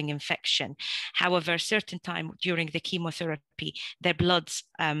developing infection. However, a certain time during the chemotherapy, their bloods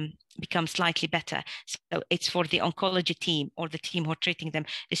become slightly better. So it's for the oncology team or the team who are treating them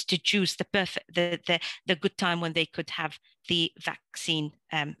is to choose the good time when they could have the vaccine.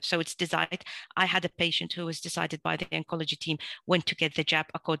 So it's decided. I had a patient who was decided by the oncology team when to get the jab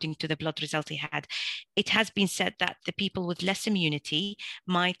according to the blood result he had. It has been said that the people with less immunity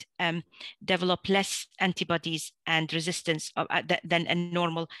might develop less antibodies and resistance than a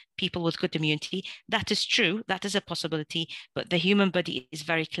normal people with good immunity. That is true. That is a possibility. But the human body is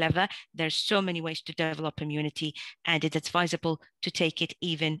very clever. There's so many ways to develop immunity, and it's advisable to take it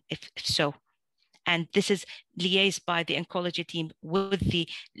even if so. And this is liaised by the oncology team with the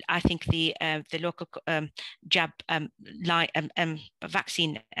local jab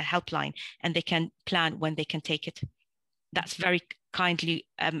vaccine helpline, and they can plan when they can take it. That's very kindly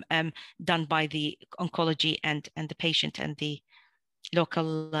done by the oncology and the patient and the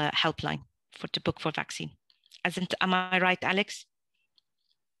local helpline to book for vaccine. Am I right, Alex?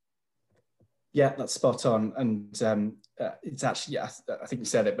 Yeah, that's spot on. And it's actually, I think you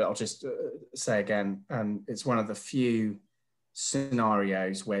said it, but I'll just say again, it's one of the few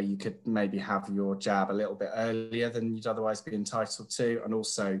scenarios where you could maybe have your jab a little bit earlier than you'd otherwise be entitled to, and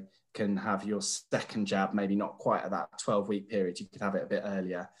also can have your second jab maybe not quite at that 12-week period. You could have it a bit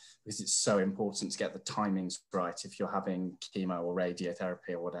earlier, because it's so important to get the timings right if you're having chemo or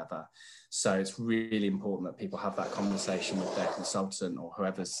radiotherapy or whatever. So it's really important that people have that conversation with their consultant or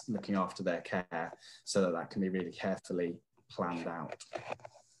whoever's looking after their care, so that can be really carefully planned out.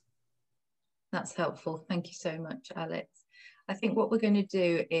 That's helpful. Thank you so much, Alex. I think what we're going to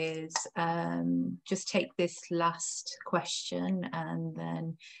do is just take this last question, and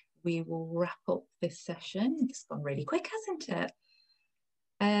then we will wrap up this session. It's gone really quick, hasn't it?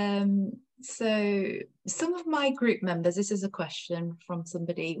 So some of my group members, this is a question from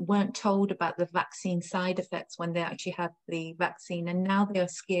somebody, weren't told about the vaccine side effects when they actually had the vaccine, and now they are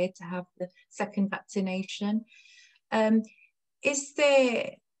scared to have the second vaccination.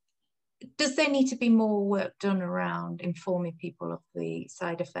 Does there need to be more work done around informing people of the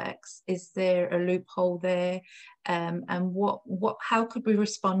side effects? Is there a loophole there? And how could we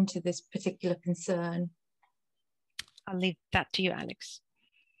respond to this particular concern? I'll leave that to you, Alex.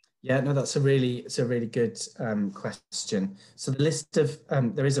 Yeah, no, that's a really good question. So the list of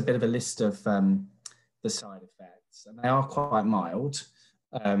there is a bit of a list of the side effects, and they are quite mild.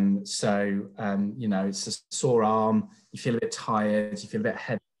 You know, it's a sore arm, you feel a bit tired, you feel a bit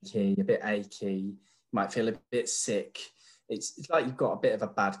headachy, a bit achy, you might feel a bit sick. It's like you've got a bit of a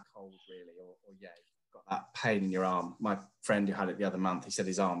bad cold, really, or yeah, you've got that pain in your arm. My friend who had it the other month, he said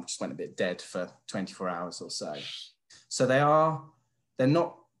his arm just went a bit dead for 24 hours or so. So they're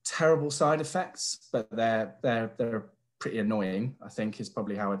not terrible side effects, but they're pretty annoying, I think, is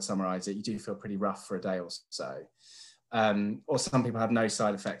probably how I'd summarize it. You do feel pretty rough for a day or so. Or some people have no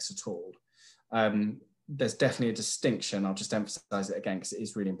side effects at all. There's definitely a distinction. I'll just emphasize it again because it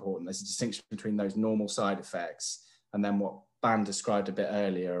is really important. There's a distinction between those normal side effects and then what Ban described a bit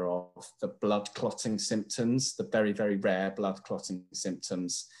earlier of the blood clotting symptoms, the very, very rare blood clotting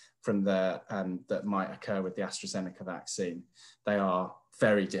symptoms from that might occur with the AstraZeneca vaccine. They are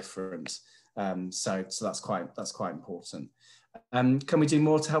very different. So that's quite important. Can we do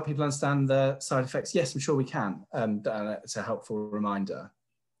more to help people understand the side effects? Yes, I'm sure we can. It's a helpful reminder.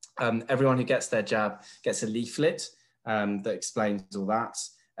 Everyone who gets their jab gets a leaflet that explains all that.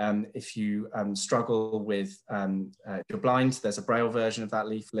 If you struggle with, if you're blind, there's a Braille version of that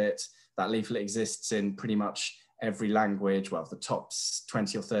leaflet. That leaflet exists in pretty much every language, well, the top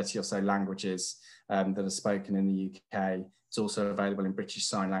 20 or 30 or so languages that are spoken in the UK. It's also available in British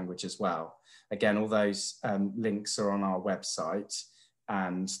Sign Language as well. Again, all those links are on our website,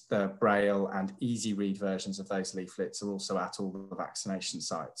 and the Braille and easy read versions of those leaflets are also at all the vaccination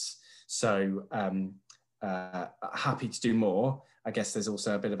sites. So happy to do more. I guess there's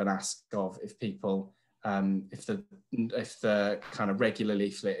also a bit of an ask of if people, if the kind of regular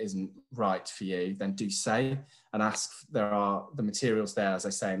leaflet isn't right for you, then do say and ask. There are the materials there, as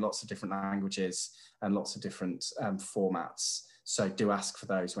I say, in lots of different languages and lots of different formats. So do ask for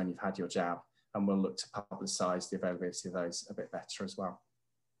those when you've had your jab, and we'll look to publicise the availability of those a bit better as well.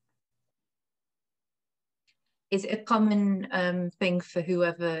 Is it a common thing for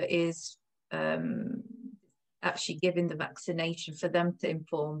whoever is actually giving the vaccination, for them to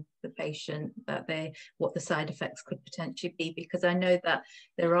inform the patient that what the side effects could potentially be, because I know that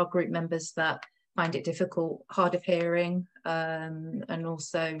there are group members that find it difficult, hard of hearing, and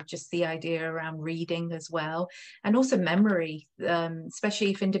also just the idea around reading as well, and also memory,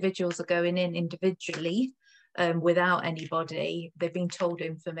 especially if individuals are going in individually without anybody, they've been told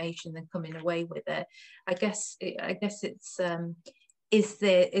information and coming away with it. I guess it's is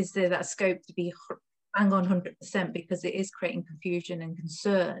there that scope to be bang on 100%, because it is creating confusion and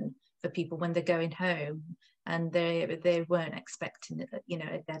concern for people when they're going home, and they weren't expecting, you know,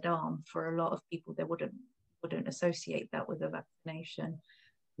 a dead arm. For a lot of people, they wouldn't associate that with a vaccination.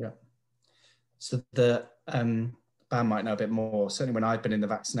 Yeah. So the Ban might know a bit more. Certainly when I've been in the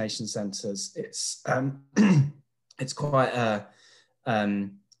vaccination centres, it's it's quite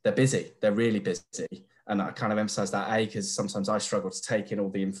they're busy. They're really busy. And I kind of emphasise that, because sometimes I struggle to take in all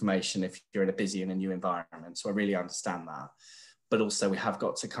the information if you're in a busy and a new environment. So I really understand that. But also we have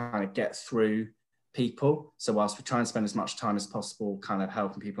got to kind of get through people. So whilst we try and spend as much time as possible kind of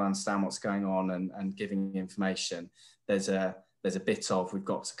helping people understand what's going on and giving information, there's a bit of, we've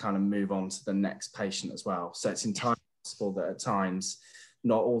got to kind of move on to the next patient as well. So it's entirely possible that at times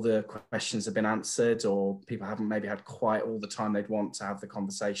not all the questions have been answered, or people haven't maybe had quite all the time they'd want to have the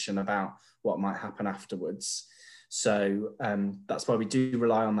conversation about what might happen afterwards. So that's why we do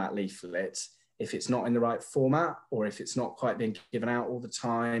rely on that leaflet. If it's not in the right format, or if it's not quite being given out all the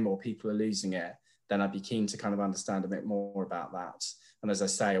time, or people are losing it, then I'd be keen to kind of understand a bit more about that. And as I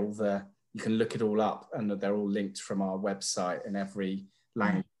say, you can look it all up, and they're all linked from our website in every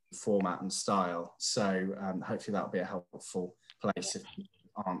language, format and style. So hopefully that'll be a helpful place if you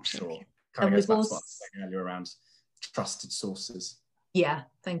aren't sure. Kind of goes back to what I was saying earlier around trusted sources. Yeah,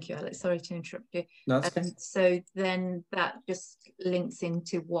 thank you, Alex. Sorry to interrupt you. No, so then that just links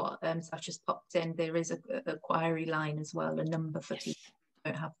into what Sasha's popped in. There is a query line as well, a number for people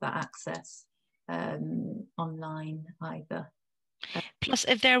who don't have that access online either. Plus,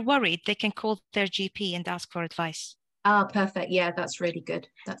 if they're worried, they can call their GP and ask for advice. Ah, perfect. Yeah, that's really good.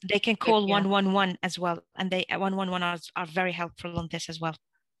 They can call 111 as well, and they 111 are very helpful on this as well.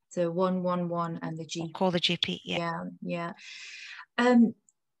 So 111 and the GP. Or call the GP. Yeah.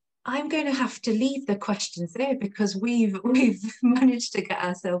 I'm going to have to leave the questions there, because we've managed to get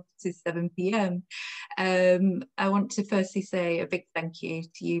ourselves to 7 p.m. I want to firstly say a big thank you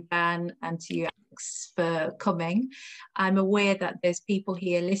to you, Ban, and to you, Alex, for coming. I'm aware that there's people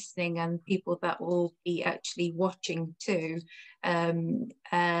here listening and people that will be actually watching too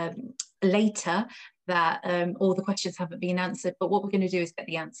later, that all the questions haven't been answered, but what we're going to do is get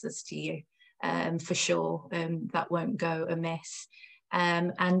the answers to you for sure. That won't go amiss.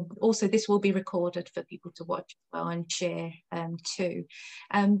 And also this will be recorded for people to watch as well and share too.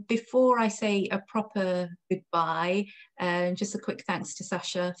 Before I say a proper goodbye, just a quick thanks to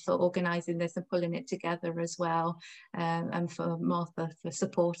Sasha for organising this and pulling it together as well, and for Martha for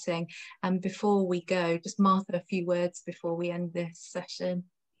supporting. And before we go, just Martha, a few words before we end this session.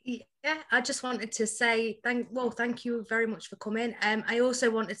 Yeah, I just wanted to say thank you very much for coming. I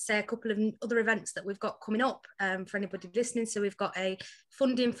also wanted to say a couple of other events that we've got coming up for anybody listening. So we've got a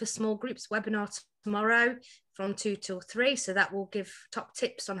funding for small groups webinar tomorrow from 2 till 3. So that will give top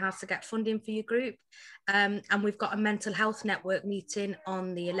tips on how to get funding for your group. And we've got a mental health network meeting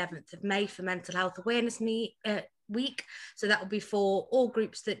on the 11th of May for Mental Health Awareness Week. So that will be for all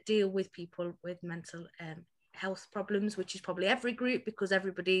groups that deal with people with mental health problems, which is probably every group, because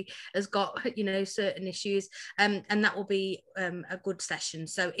everybody has got, you know, certain issues, and that will be a good session.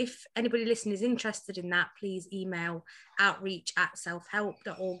 So if anybody listening is interested in that, please email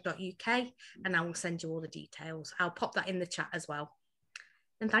outreach@selfhelp.org.uk and I will send you all the details. I'll pop that in the chat as well.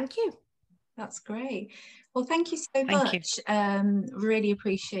 And thank you. That's great. Well, thank you so much. Really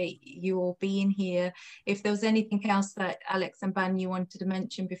appreciate you all being here. If there was anything else that Alex and Ban you wanted to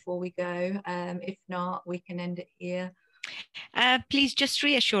mention before we go, if not, we can end it here. Please just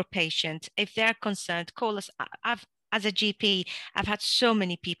reassure patients if they're concerned, call us. As a GP, I've had so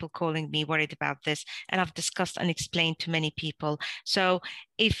many people calling me worried about this, and I've discussed and explained to many people. So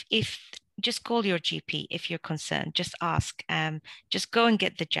if just call your GP if you're concerned. Just ask. Just go and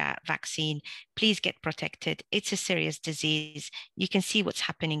get the vaccine. Please get protected. It's a serious disease. You can see what's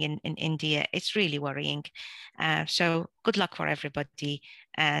happening in India. It's really worrying. So good luck for everybody.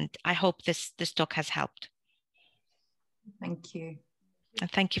 And I hope this talk has helped. Thank you.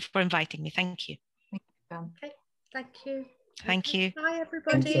 And thank you for inviting me. Thank you. Thank you. Okay. Thank you. Thank you. Bye,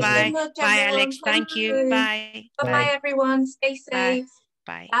 everybody. Bye. So much, Bye, everyone. Alex. Thank you. Bye. Bye, everyone. Stay safe.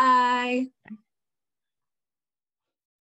 Bye. Bye.